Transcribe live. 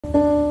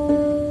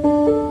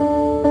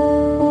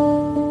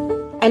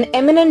An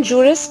eminent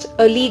jurist,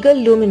 a legal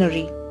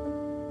luminary.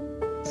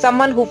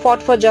 Someone who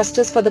fought for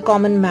justice for the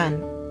common man.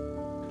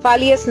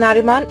 Fali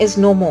Nariman is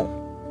no more.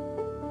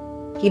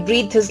 He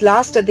breathed his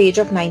last at the age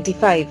of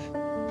 95.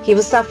 He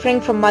was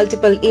suffering from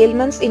multiple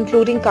ailments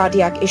including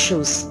cardiac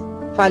issues.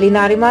 Fali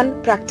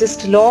Nariman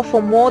practiced law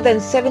for more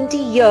than 70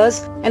 years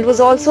and was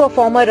also a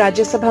former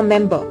Rajya Sabha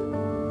member.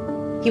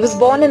 He was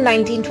born in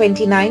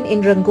 1929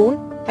 in Rangoon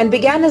and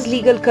began his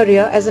legal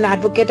career as an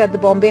advocate at the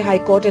Bombay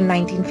High Court in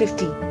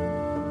 1950.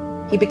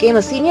 He became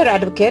a senior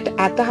advocate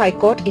at the High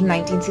Court in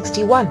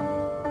 1961.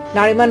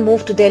 Nariman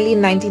moved to Delhi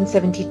in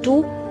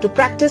 1972 to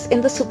practice in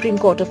the Supreme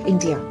Court of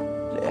India.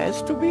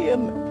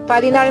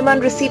 Fali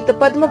Nariman received the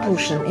Padma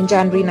Bhushan in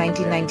January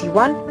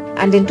 1991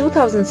 and in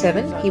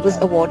 2007 he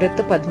was awarded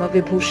the Padma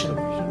Vibhusham.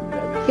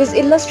 His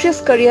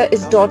illustrious career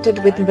is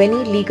dotted with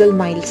many legal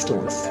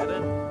milestones.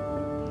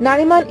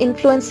 Nariman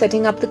influenced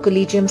setting up the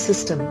collegium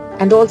system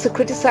and also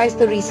criticized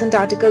the recent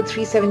Article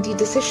 370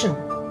 decision.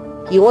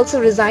 He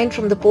also resigned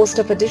from the post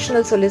of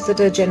Additional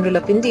Solicitor General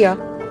of India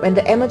when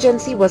the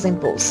emergency was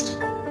imposed.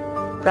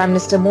 Prime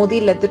Minister Modi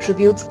led the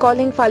tributes,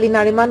 calling Fali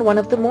Nariman one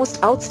of the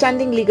most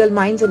outstanding legal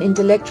minds and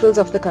intellectuals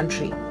of the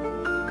country.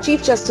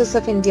 Chief Justice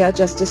of India,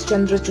 Justice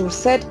Chandrachud,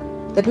 said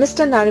that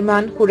Mr.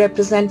 Nariman, who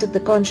represented the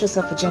conscience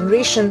of a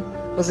generation,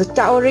 was a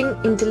towering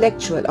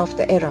intellectual of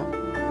the era.